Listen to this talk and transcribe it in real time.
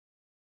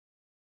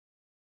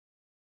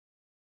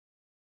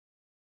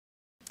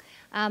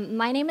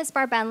My name is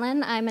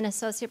Bendlin. I'm an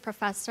associate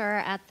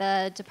professor at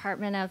the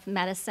Department of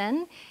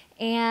Medicine,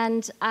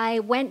 and I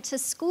went to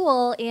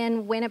school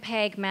in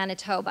Winnipeg,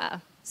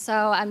 Manitoba. So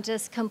I'm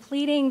just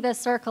completing the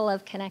circle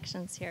of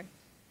connections here.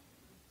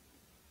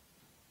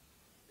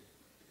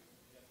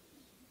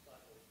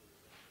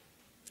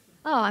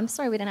 Oh, I'm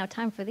sorry we didn't have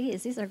time for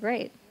these. These are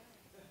great.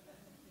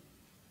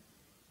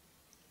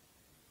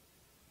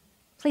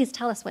 Please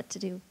tell us what to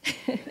do.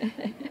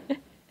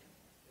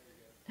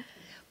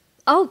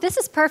 Oh, this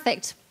is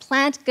perfect.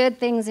 Plant good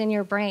things in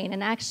your brain.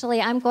 And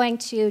actually, I'm going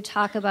to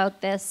talk about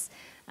this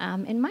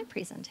in my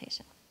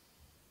presentation.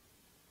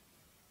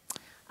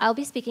 I'll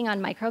be speaking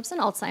on microbes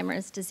and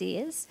Alzheimer's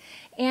disease.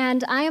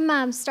 And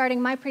I'm starting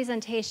my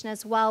presentation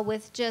as well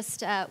with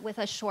just with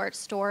a short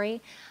story.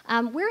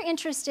 We're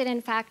interested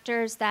in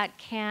factors that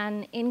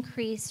can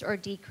increase or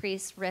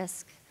decrease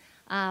risk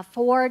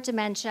for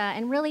dementia,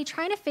 and really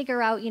trying to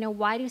figure out,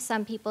 why do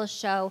some people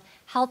show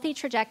healthy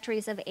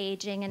trajectories of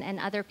aging and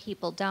other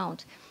people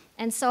don't.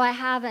 And so I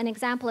have an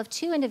example of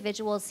two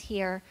individuals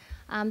here.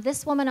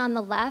 This woman on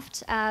the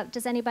left,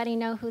 does anybody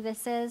know who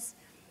this is?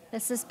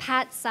 This is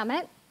Pat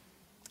Summit.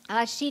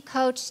 She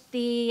coached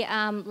the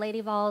Lady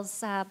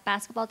Vols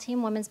basketball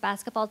team, women's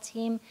basketball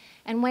team,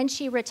 and when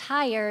she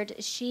retired,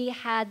 she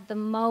had the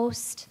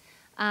most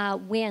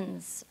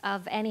wins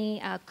of any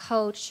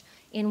coach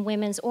in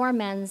women's or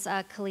men's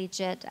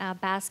collegiate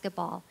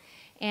basketball.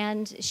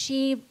 And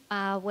she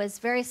was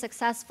very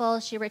successful.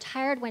 She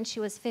retired when she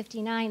was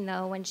 59,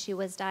 though, when she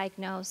was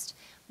diagnosed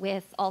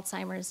with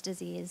Alzheimer's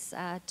disease,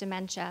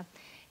 dementia.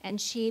 And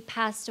she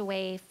passed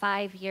away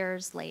 5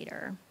 years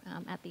later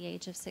at the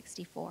age of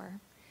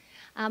 64.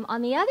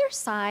 On the other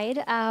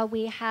side,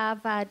 we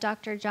have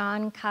Dr.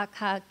 John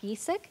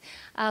Kakagisic,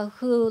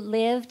 who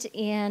lived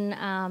in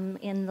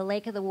the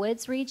Lake of the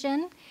Woods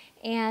region.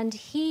 And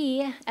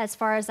he, as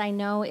far as I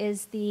know,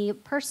 is the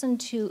person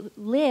to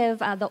live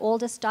the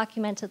oldest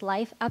documented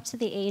life up to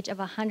the age of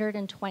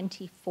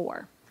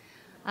 124.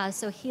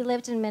 So he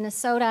lived in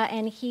Minnesota,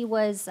 and he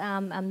was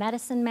a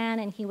medicine man,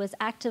 and he was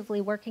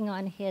actively working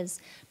on his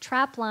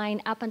trap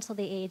line up until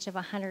the age of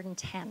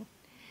 110.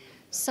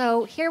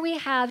 So here we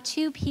have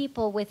two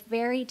people with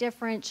very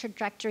different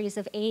trajectories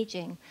of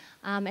aging.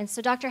 And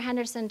so Dr.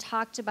 Henderson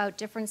talked about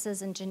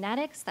differences in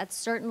genetics. That's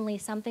certainly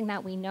something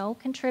that we know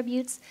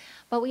contributes.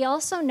 But we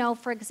also know,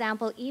 for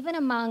example, even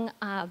among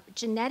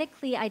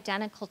genetically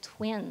identical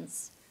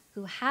twins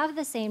who have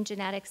the same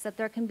genetics, that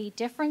there can be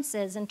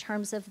differences in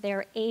terms of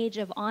their age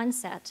of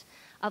onset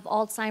of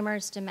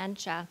Alzheimer's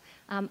dementia,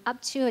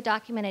 up to a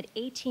documented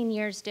 18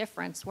 years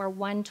difference where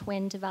one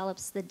twin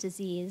develops the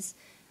disease,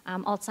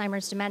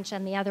 Alzheimer's dementia,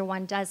 and the other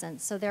one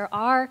doesn't. So there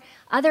are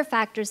other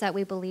factors that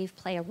we believe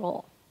play a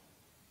role.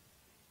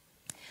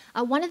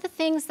 One of the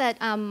things that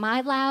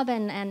my lab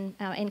and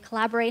in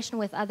collaboration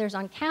with others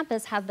on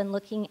campus have been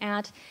looking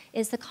at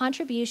is the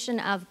contribution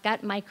of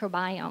gut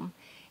microbiome.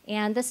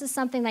 And this is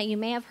something that you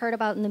may have heard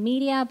about in the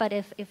media, but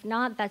if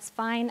not, that's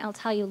fine. I'll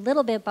tell you a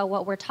little bit about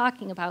what we're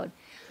talking about.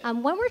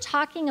 When we're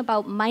talking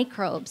about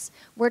microbes,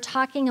 we're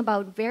talking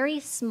about very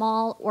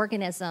small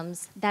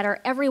organisms that are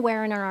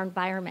everywhere in our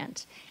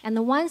environment. And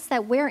the ones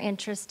that we're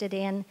interested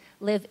in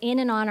live in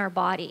and on our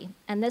body.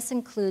 And this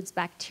includes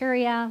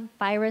bacteria,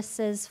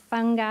 viruses,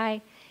 fungi.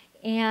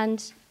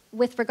 And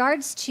with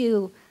regards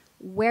to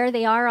where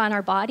they are on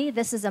our body,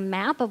 this is a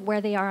map of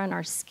where they are on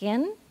our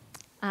skin.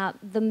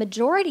 The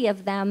majority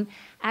of them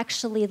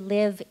actually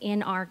live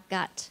in our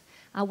gut,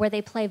 where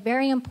they play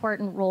very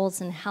important roles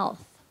in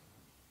health.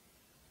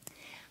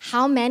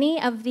 How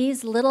many of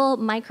these little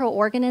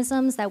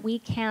microorganisms that we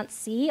can't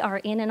see are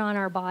in and on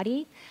our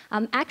body?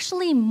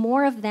 Actually,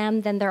 more of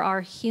them than there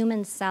are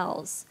human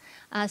cells.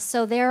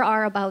 So there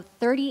are about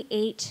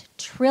 38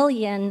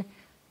 trillion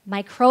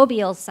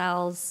microbial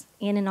cells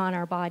in and on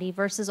our body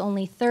versus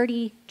only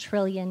 30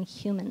 trillion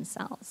human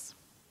cells.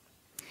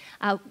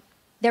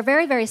 They're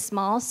very, very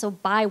small, so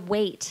by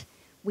weight,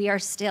 we are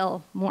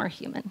still more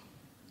human.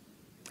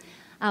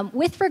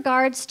 With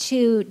regards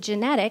to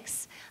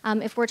genetics,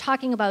 if we're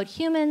talking about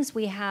humans,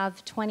 we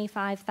have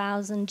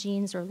 25,000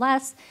 genes or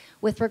less.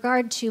 With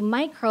regard to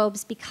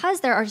microbes, because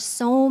there are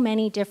so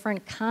many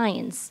different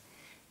kinds,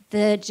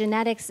 the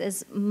genetics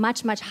is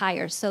much, much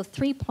higher, so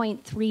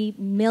 3.3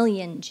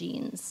 million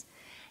genes.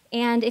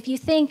 And if you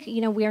think,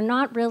 we are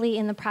not really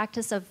in the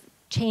practice of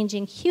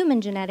changing human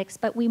genetics,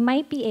 but we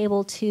might be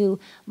able to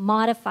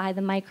modify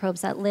the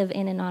microbes that live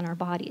in and on our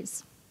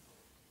bodies.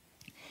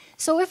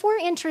 So if we're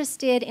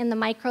interested in the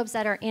microbes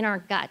that are in our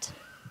gut,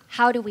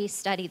 how do we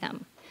study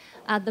them?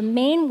 The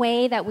main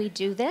way that we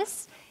do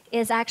this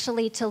is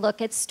actually to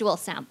look at stool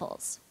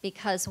samples,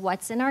 because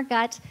what's in our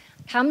gut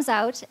comes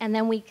out, and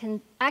then we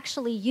can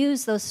actually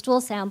use those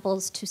stool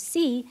samples to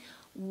see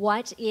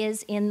what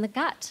is in the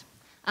gut.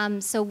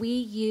 So we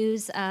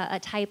use a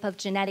type of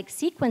genetic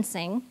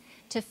sequencing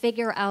to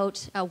figure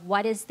out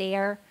what is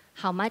there,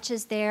 how much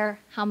is there,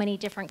 how many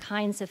different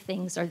kinds of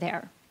things are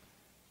there.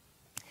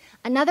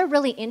 Another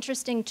really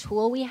interesting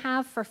tool we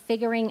have for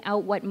figuring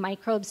out what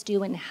microbes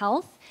do in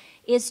health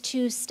is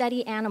to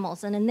study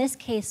animals, and in this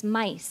case,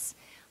 mice.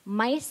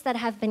 mice that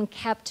have been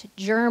kept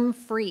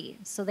germ-free,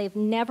 so they've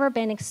never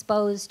been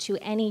exposed to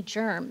any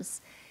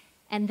germs.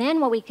 And then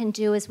what we can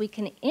do is we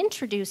can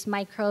introduce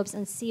microbes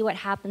and see what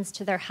happens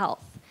to their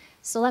health.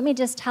 So let me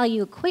just tell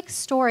you a quick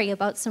story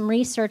about some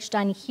research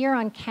done here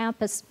on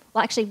campus,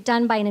 well, actually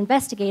done by an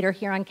investigator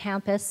here on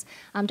campus,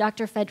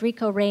 Dr.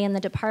 Federico Rey in the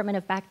Department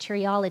of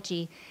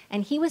Bacteriology,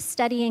 and he was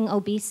studying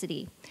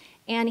obesity.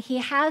 And he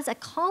has a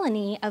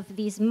colony of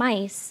these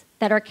mice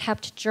that are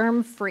kept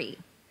germ-free.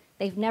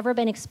 They've never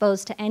been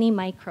exposed to any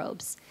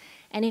microbes.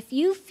 And if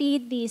you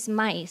feed these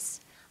mice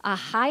a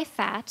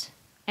high-fat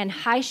and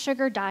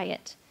high-sugar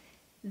diet,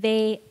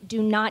 they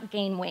do not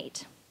gain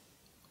weight.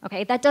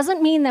 Okay, that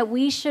doesn't mean that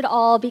we should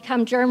all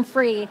become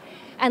germ-free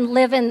and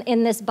live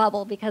in this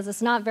bubble, because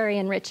it's not very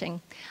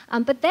enriching.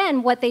 But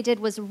then what they did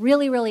was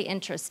really, really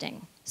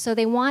interesting. So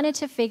they wanted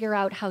to figure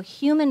out how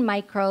human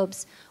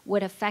microbes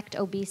would affect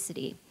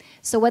obesity.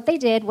 So what they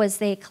did was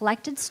they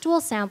collected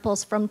stool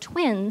samples from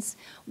twins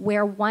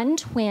where one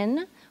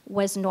twin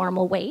was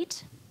normal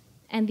weight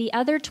and the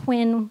other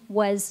twin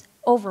was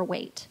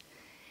overweight.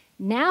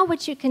 Now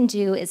what you can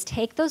do is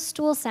take those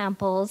stool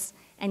samples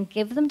and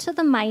give them to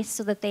the mice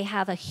so that they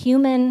have a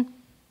human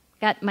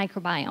gut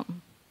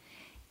microbiome.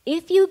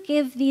 If you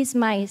give these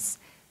mice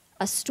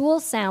a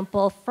stool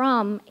sample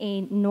from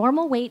a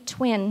normal weight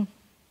twin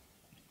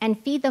and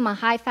feed them a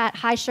high-fat,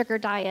 high-sugar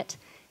diet,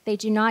 they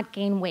do not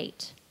gain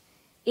weight.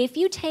 If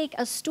you take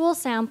a stool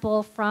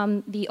sample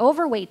from the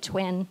overweight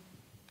twin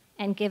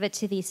and give it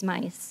to these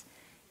mice,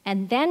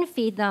 and then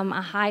feed them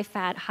a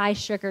high-fat,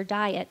 high-sugar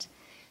diet,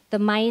 the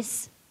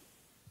mice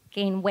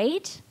gain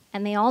weight,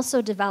 and they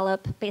also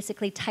develop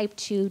basically type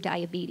 2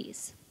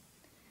 diabetes.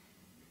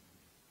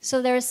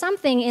 So there's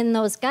something in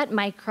those gut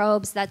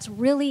microbes that's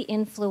really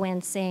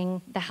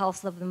influencing the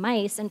health of the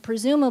mice and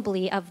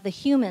presumably of the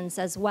humans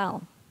as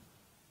well.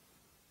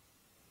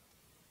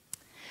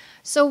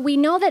 So we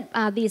know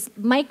that these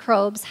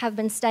microbes have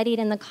been studied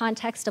in the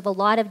context of a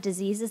lot of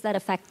diseases that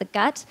affect the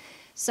gut.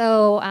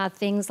 So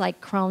things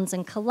like Crohn's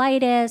and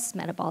colitis,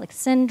 metabolic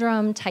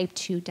syndrome, type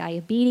 2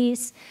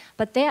 diabetes.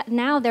 But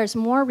now there's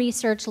more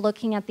research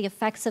looking at the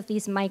effects of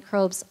these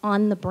microbes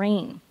on the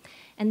brain.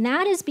 And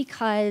that is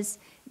because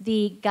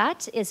the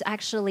gut is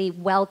actually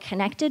well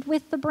connected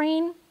with the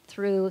brain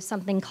through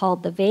something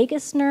called the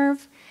vagus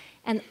nerve.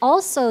 And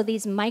also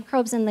these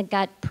microbes in the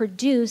gut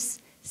produce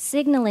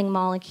signaling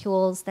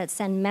molecules that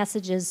send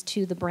messages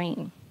to the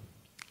brain.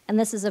 And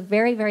this is a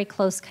very, very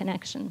close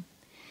connection.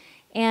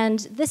 And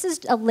this is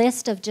a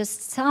list of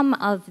just some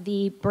of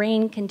the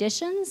brain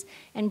conditions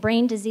and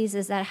brain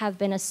diseases that have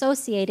been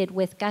associated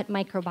with gut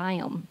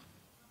microbiome.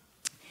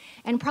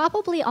 And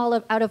probably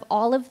out of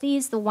all of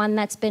these, the one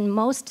that's been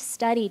most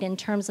studied in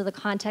terms of the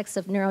context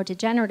of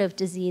neurodegenerative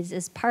disease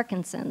is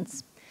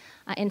Parkinson's.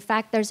 In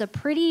fact, there's a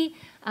pretty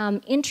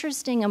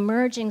interesting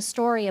emerging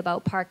story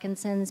about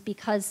Parkinson's,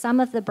 because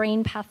some of the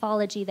brain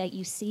pathology that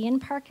you see in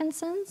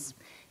Parkinson's,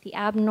 the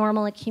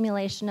abnormal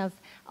accumulation of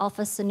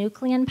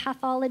alpha-synuclein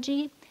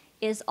pathology,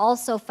 is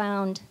also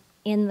found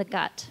in the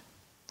gut.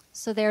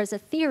 So there's a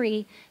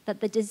theory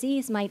that the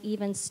disease might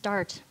even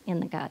start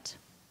in the gut.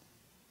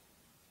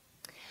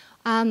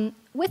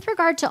 With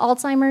regard to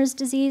Alzheimer's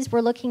disease, we're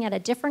looking at a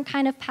different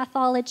kind of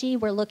pathology.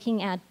 We're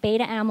looking at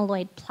beta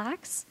amyloid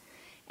plaques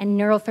and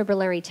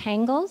neurofibrillary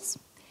tangles.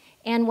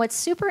 And what's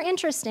super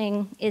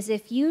interesting is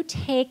if you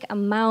take a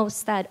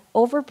mouse that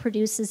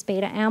overproduces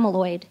beta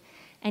amyloid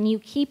and you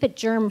keep it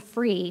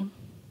germ-free,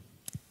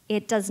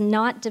 it does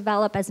not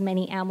develop as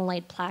many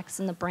amyloid plaques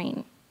in the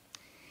brain.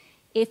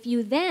 If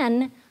you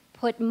then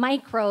put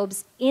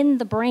microbes in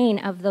the brain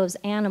of those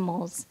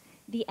animals,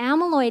 the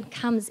amyloid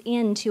comes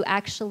in to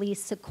actually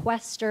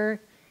sequester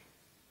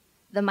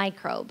the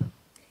microbe.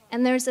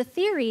 And there's a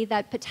theory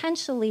that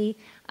potentially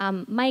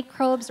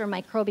microbes or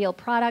microbial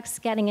products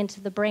getting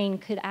into the brain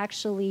could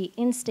actually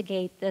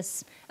instigate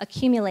this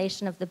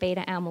accumulation of the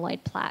beta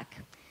amyloid plaque.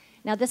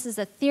 Now, this is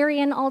a theory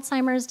in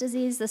Alzheimer's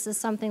disease. This is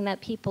something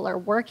that people are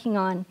working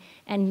on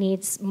and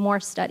needs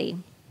more study.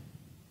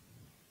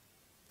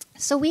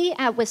 So we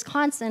at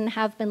Wisconsin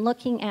have been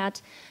looking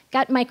at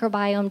gut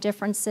microbiome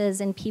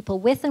differences in people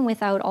with and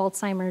without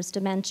Alzheimer's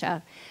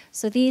dementia.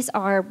 So these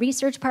are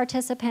research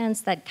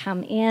participants that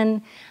come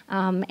in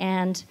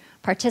and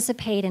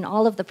participate in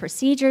all of the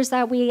procedures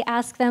that we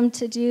ask them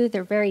to do.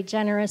 They're very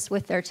generous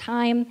with their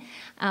time.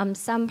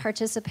 Some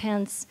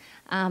participants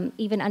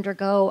even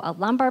undergo a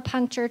lumbar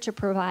puncture to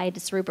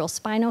provide cerebral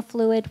spinal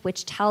fluid,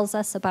 which tells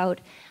us about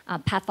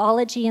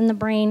pathology in the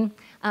brain.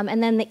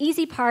 And then the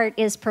easy part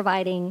is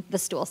providing the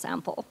stool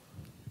sample.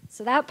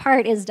 So that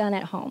part is done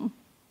at home.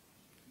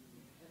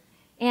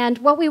 And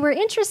what we were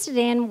interested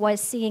in was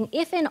seeing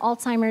if in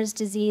Alzheimer's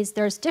disease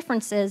there's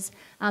differences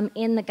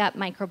in the gut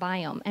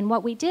microbiome. And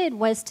what we did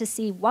was to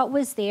see what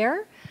was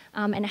there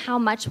and how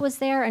much was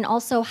there, and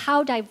also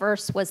how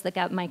diverse was the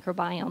gut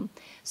microbiome.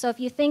 So if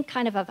you think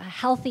kind of a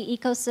healthy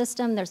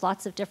ecosystem, there's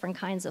lots of different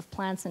kinds of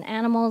plants and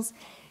animals,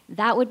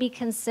 that would be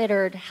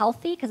considered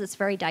healthy because it's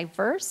very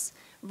diverse,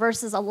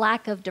 versus a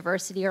lack of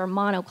diversity or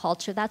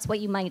monoculture. That's what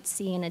you might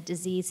see in a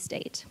disease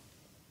state.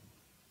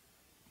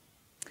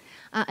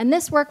 And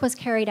this work was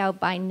carried out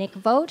by Nick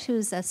Vogt,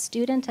 who's a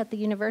student at the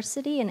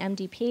university, an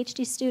MD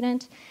PhD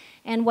student.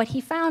 And what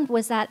he found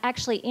was that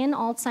actually in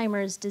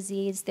Alzheimer's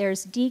disease,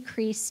 there's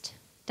decreased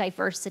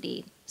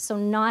diversity, so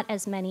not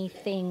as many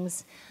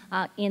things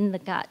in the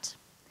gut.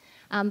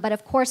 But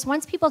of course,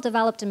 once people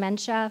develop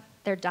dementia,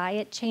 their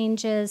diet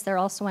changes. They're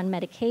also on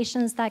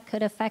medications that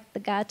could affect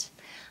the gut.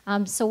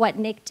 So what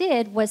Nick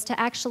did was to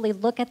actually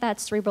look at that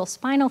cerebral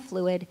spinal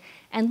fluid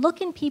and look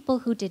in people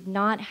who did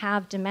not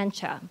have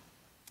dementia.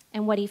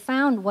 And what he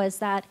found was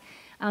that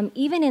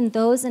even in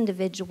those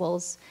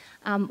individuals,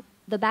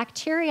 the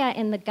bacteria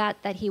in the gut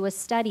that he was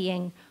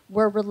studying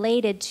were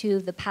related to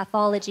the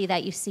pathology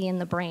that you see in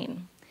the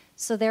brain.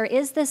 So there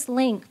is this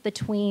link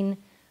between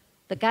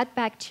the gut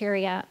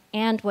bacteria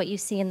and what you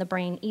see in the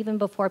brain even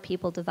before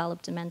people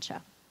develop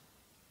dementia.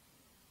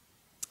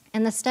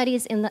 And the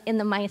studies in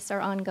the mice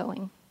are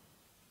ongoing.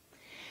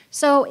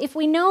 So if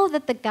we know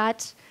that the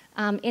gut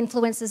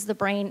influences the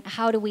brain,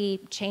 how do we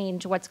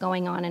change what's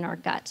going on in our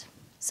gut?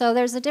 So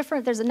there's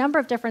a number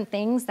of different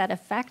things that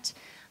affect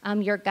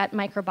your gut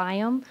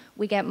microbiome.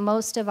 We get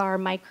most of our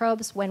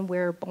microbes when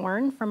we're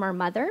born from our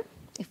mother.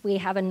 If we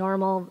have a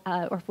normal,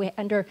 or if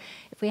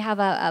we have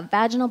a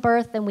vaginal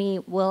birth, then we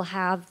will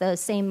have the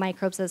same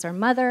microbes as our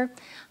mother.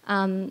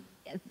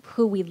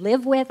 Who we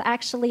live with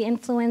actually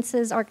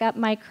influences our gut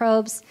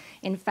microbes.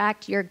 In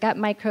fact, your gut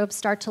microbes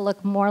start to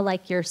look more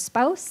like your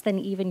spouse than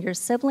even your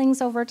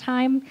siblings over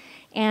time.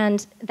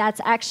 And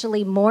that's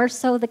actually more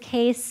so the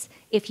case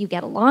if you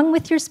get along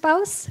with your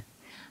spouse.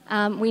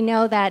 We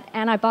know that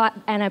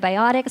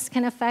antibiotics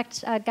can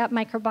affect gut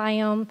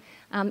microbiome,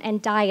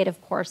 and diet,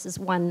 of course, is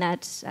one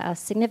that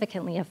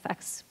significantly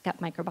affects gut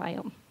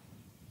microbiome.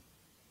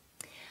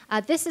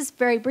 This is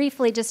very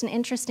briefly just an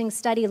interesting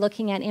study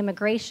looking at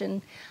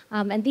immigration,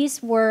 and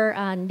these were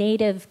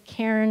native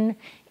Cairn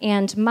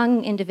and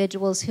Hmong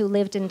individuals who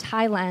lived in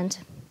Thailand.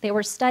 They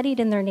were studied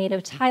in their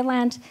native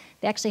Thailand.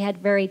 They actually had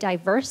very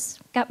diverse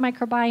gut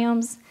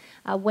microbiomes.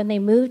 When they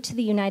moved to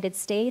the United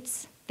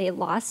States, they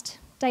lost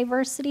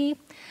diversity,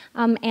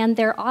 and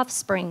their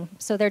offspring,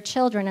 so their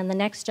children and the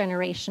next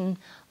generation,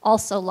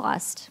 also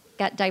lost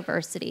gut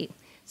diversity.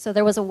 So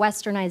there was a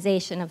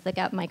westernization of the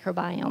gut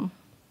microbiome.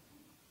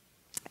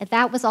 And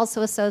that was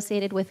also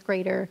associated with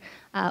greater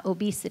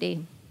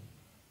obesity.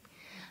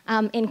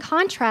 In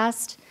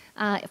contrast,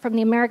 from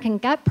the American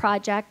Gut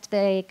Project,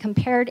 they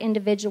compared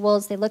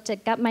individuals, they looked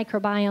at gut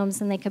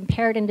microbiomes, and they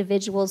compared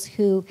individuals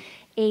who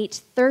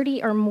ate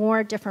 30 or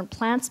more different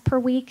plants per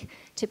week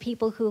to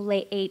people who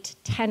ate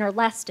 10 or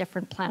less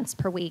different plants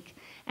per week.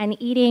 And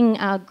eating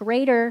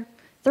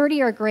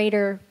 30 or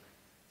greater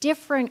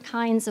different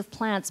kinds of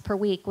plants per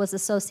week was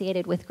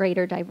associated with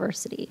greater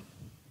diversity.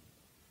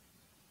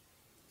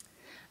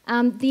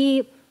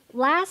 The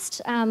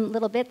last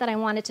little bit that I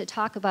wanted to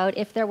talk about,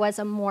 if there was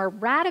a more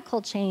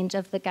radical change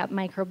of the gut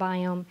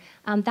microbiome,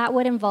 that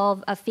would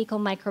involve a fecal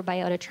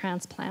microbiota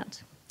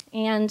transplant.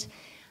 And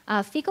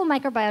fecal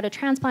microbiota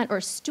transplant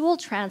or stool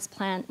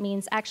transplant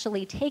means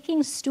actually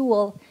taking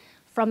stool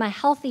from a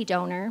healthy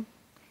donor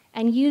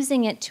and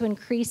using it to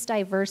increase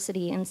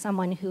diversity in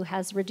someone who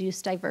has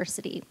reduced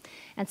diversity.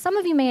 And some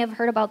of you may have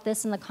heard about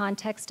this in the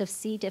context of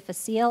C.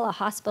 difficile, a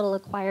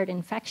hospital-acquired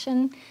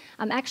infection.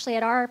 Actually,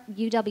 at our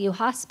UW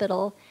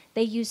hospital,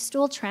 they use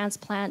stool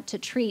transplant to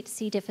treat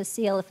C.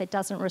 difficile if it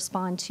doesn't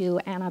respond to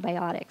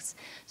antibiotics.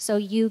 So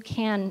you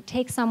can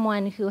take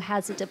someone who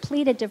has a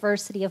depleted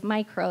diversity of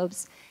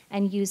microbes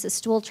and use a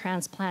stool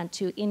transplant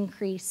to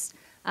increase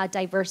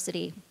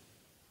diversity.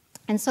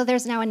 And so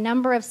there's now a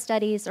number of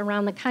studies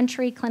around the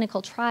country,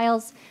 clinical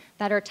trials,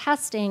 that are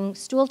testing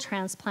stool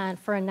transplant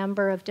for a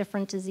number of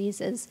different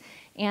diseases.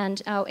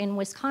 And in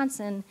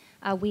Wisconsin,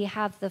 we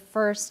have the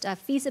first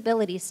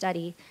feasibility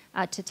study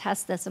to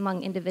test this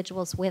among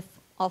individuals with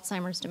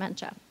Alzheimer's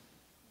dementia.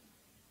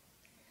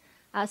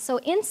 So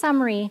in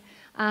summary,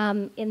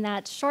 in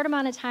that short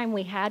amount of time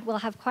we had, we'll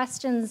have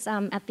questions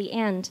at the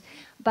end.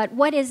 But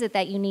what is it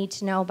that you need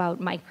to know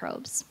about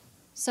microbes?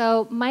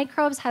 So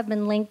microbes have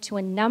been linked to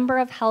a number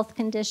of health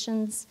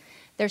conditions.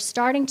 They're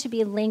starting to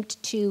be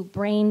linked to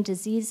brain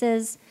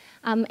diseases,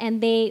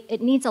 and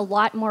it needs a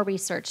lot more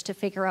research to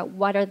figure out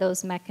what are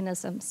those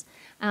mechanisms.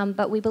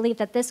 But we believe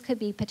that this could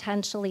be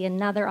potentially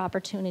another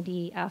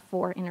opportunity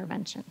for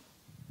intervention.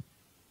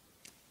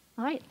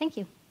 All right, thank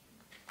you.